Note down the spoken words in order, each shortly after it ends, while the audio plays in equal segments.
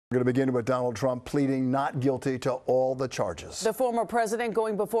We're going to begin with Donald Trump pleading not guilty to all the charges. The former president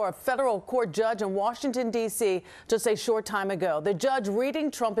going before a federal court judge in Washington, D.C. just a short time ago. The judge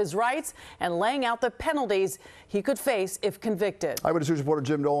reading Trump his rights and laying out the penalties he could face if convicted. Eyewitness News reporter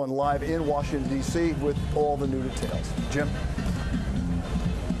Jim Dolan live in Washington, D.C. with all the new details. Jim.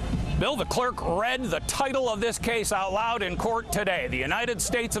 Bill, the clerk read the title of this case out loud in court today. The United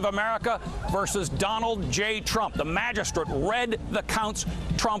States of America versus Donald J. Trump. The magistrate read the counts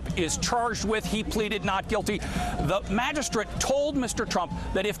Trump is charged with. He pleaded not guilty. The magistrate told Mr. Trump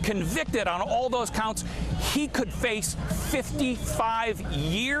that if convicted on all those counts, he could face 55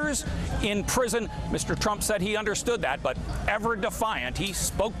 years in prison. Mr. Trump said he understood that, but ever defiant, he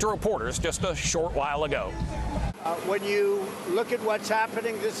spoke to reporters just a short while ago. When you look at what's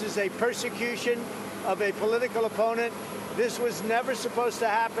happening, this is a persecution of a political opponent. This was never supposed to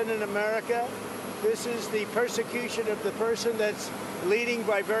happen in America. This is the persecution of the person that's leading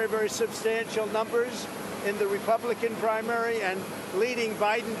by very, very substantial numbers in the Republican primary and leading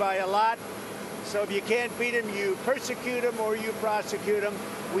Biden by a lot. So if you can't beat him, you persecute him or you prosecute him.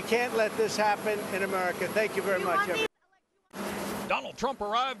 We can't let this happen in America. Thank you very much, everyone. Donald Trump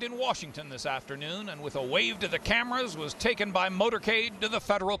arrived in Washington this afternoon and with a wave to the cameras was taken by motorcade to the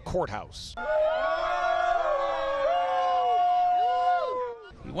federal courthouse.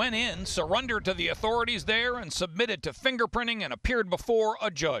 He went in, surrendered to the authorities there, and submitted to fingerprinting and appeared before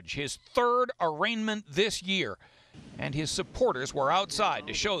a judge, his third arraignment this year. And his supporters were outside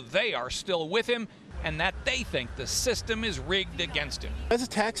to show they are still with him and that they think the system is rigged against him. As a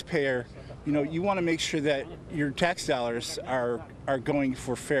taxpayer, you know, you want to make sure that your tax dollars are going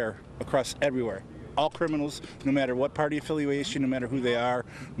for fair across everywhere. All criminals, no matter what party affiliation, no matter who they are,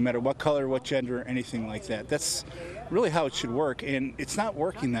 no matter what color, what gender, anything like that. That's really how it should work, and it's not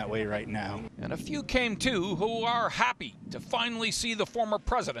working that way right now. And a few came too who are happy to finally see the former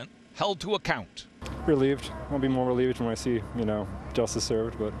president held to account. Relieved. I'll be more relieved when I see, justice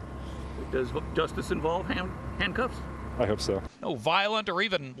served, but... Does justice involve handcuffs? I hope so. No violent or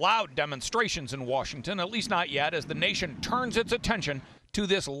even loud demonstrations in Washington, at least not yet, as the nation turns its attention to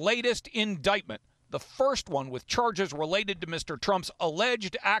this latest indictment, the first one with charges related to Mr. Trump's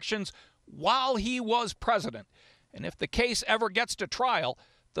alleged actions while he was president. And if the case ever gets to trial,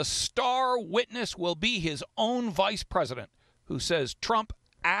 the star witness will be his own vice president, who says Trump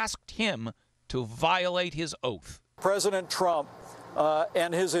asked him to violate his oath. President Trump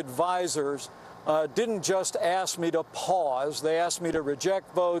and his advisors didn't just ask me to pause. They asked me to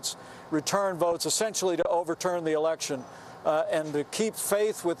reject votes, return votes, essentially to overturn the election and to keep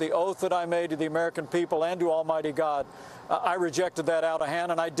faith with the oath that I made to the American people and to Almighty God. I rejected that out of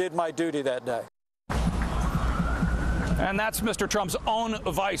hand, and I did my duty that day. And that's Mr. Trump's own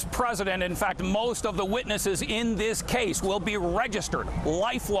vice president. In fact, most of the witnesses in this case will be registered,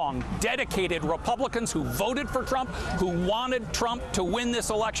 lifelong, dedicated Republicans who voted for Trump, who wanted Trump to win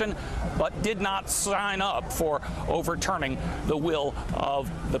this election, but did not sign up for overturning the will of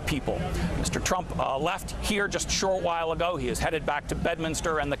the people. Mr. Trump left here just a short while ago. He is headed back to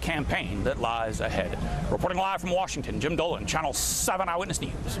Bedminster and the campaign that lies ahead. Reporting live from Washington, Jim Dolan, Channel 7 Eyewitness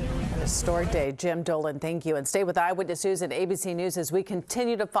News. Historic day, Jim Dolan, thank you. And stay with Eyewitness News and ABC News as we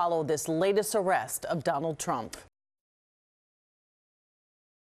continue to follow this latest arrest of Donald Trump.